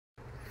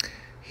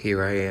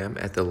Here I am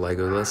at the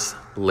Legolas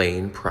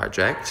Lane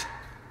project.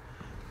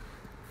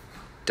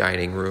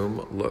 Dining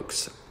room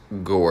looks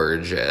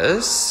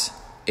gorgeous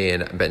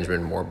in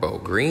Benjamin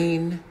Morbeau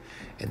green.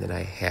 And then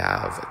I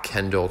have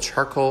Kendall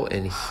charcoal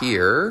in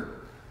here.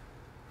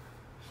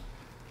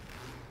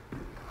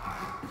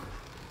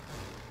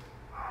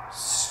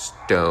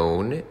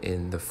 Stone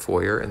in the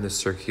foyer and the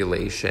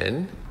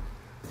circulation.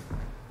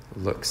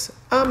 Looks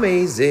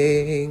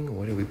amazing.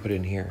 What did we put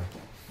in here?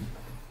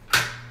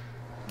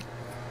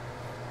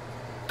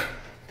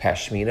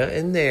 Pashmina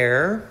in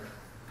there.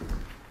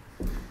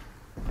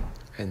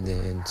 And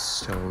then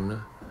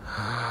stone.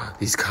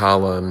 These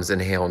columns in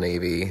Hail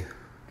Navy.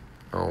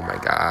 Oh my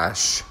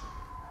gosh.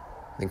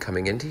 Then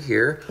coming into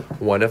here,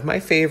 one of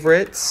my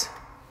favorites.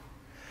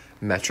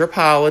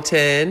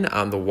 Metropolitan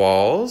on the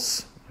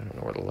walls. I don't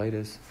know where the light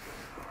is.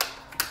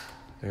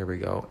 There we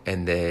go.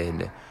 And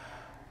then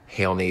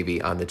Hail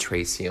Navy on the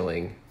tray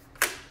ceiling.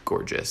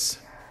 Gorgeous.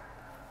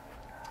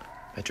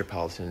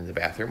 Metropolitan in the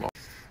bathroom.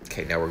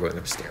 Okay, now we're going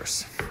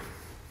upstairs.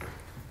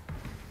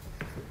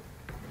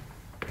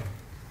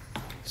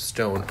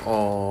 Stone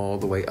all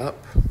the way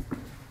up.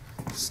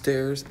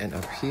 Stairs and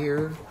up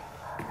here.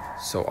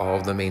 So all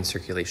of the main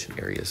circulation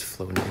areas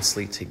flow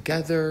nicely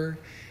together.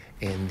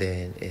 And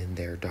then in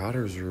their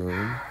daughter's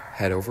room,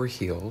 head over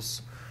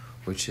heels,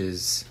 which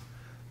is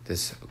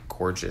this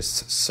gorgeous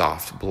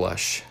soft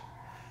blush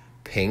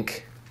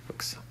pink.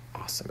 Looks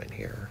awesome in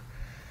here.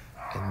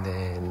 And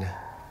then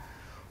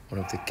one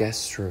of the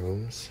guest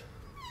rooms,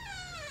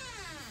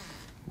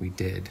 we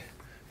did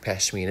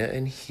pashmina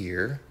in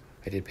here.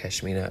 I did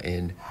pashmina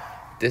in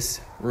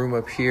this room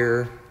up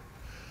here,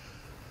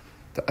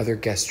 the other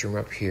guest room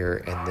up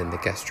here, and then the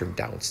guest room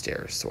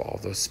downstairs. So all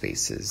those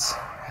spaces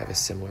have a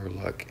similar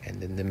look.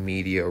 And then the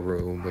media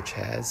room, which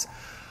has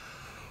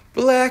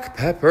black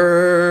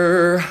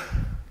pepper.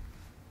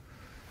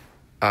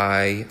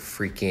 I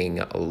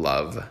freaking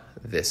love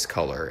this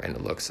color, and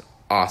it looks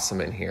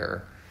awesome in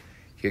here.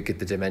 You get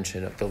the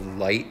dimension of the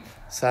light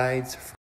sides